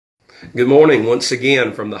Good morning once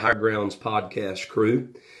again from the Higher Grounds podcast crew,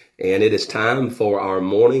 and it is time for our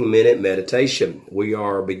morning minute meditation. We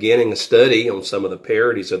are beginning a study on some of the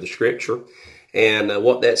parodies of the scripture, and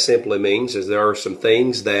what that simply means is there are some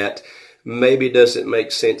things that maybe doesn't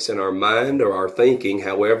make sense in our mind or our thinking.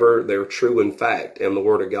 However, they're true in fact, and the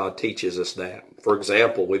Word of God teaches us that. For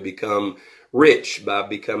example, we become rich by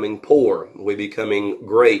becoming poor. We becoming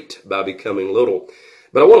great by becoming little.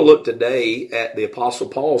 But I want to look today at the Apostle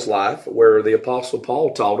Paul's life, where the Apostle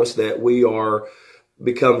Paul taught us that we are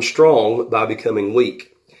become strong by becoming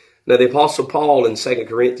weak. Now, the Apostle Paul in 2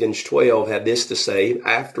 Corinthians 12 had this to say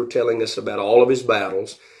after telling us about all of his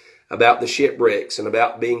battles, about the shipwrecks and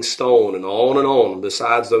about being stoned and on,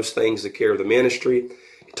 besides those things that carry the ministry.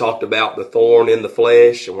 He talked about the thorn in the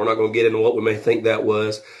flesh, and we're not going to get into what we may think that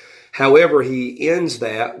was. However, he ends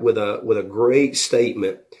that with a great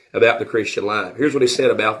statement about the Christian life. Here's what he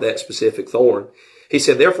said about that specific thorn. He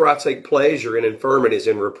said, "Therefore I take pleasure in infirmities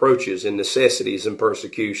and reproaches, in necessities and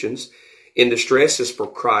persecutions, in distresses for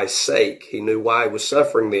Christ's sake." He knew why he was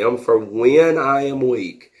suffering them. "For when I am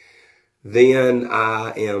weak, then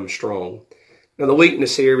I am strong." Now, the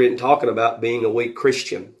weakness here isn't talking about being a weak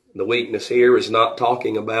Christian. The weakness here is not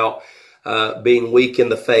talking about being weak in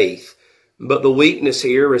the faith. But the weakness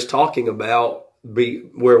here is talking about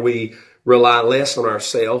where we rely less on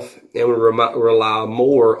ourselves and we rely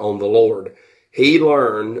more on the Lord. He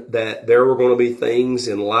learned that there were going to be things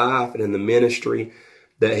in life and in the ministry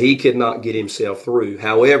that he could not get himself through.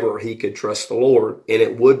 However, he could trust the Lord, and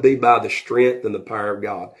it would be by the strength and the power of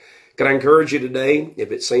God. Can I encourage you today,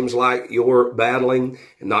 if it seems like you're battling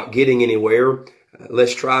and not getting anywhere,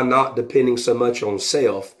 let's try not depending so much on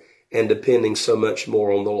self and depending so much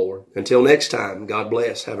more on the Lord. Until next time, God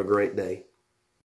bless. Have a great day.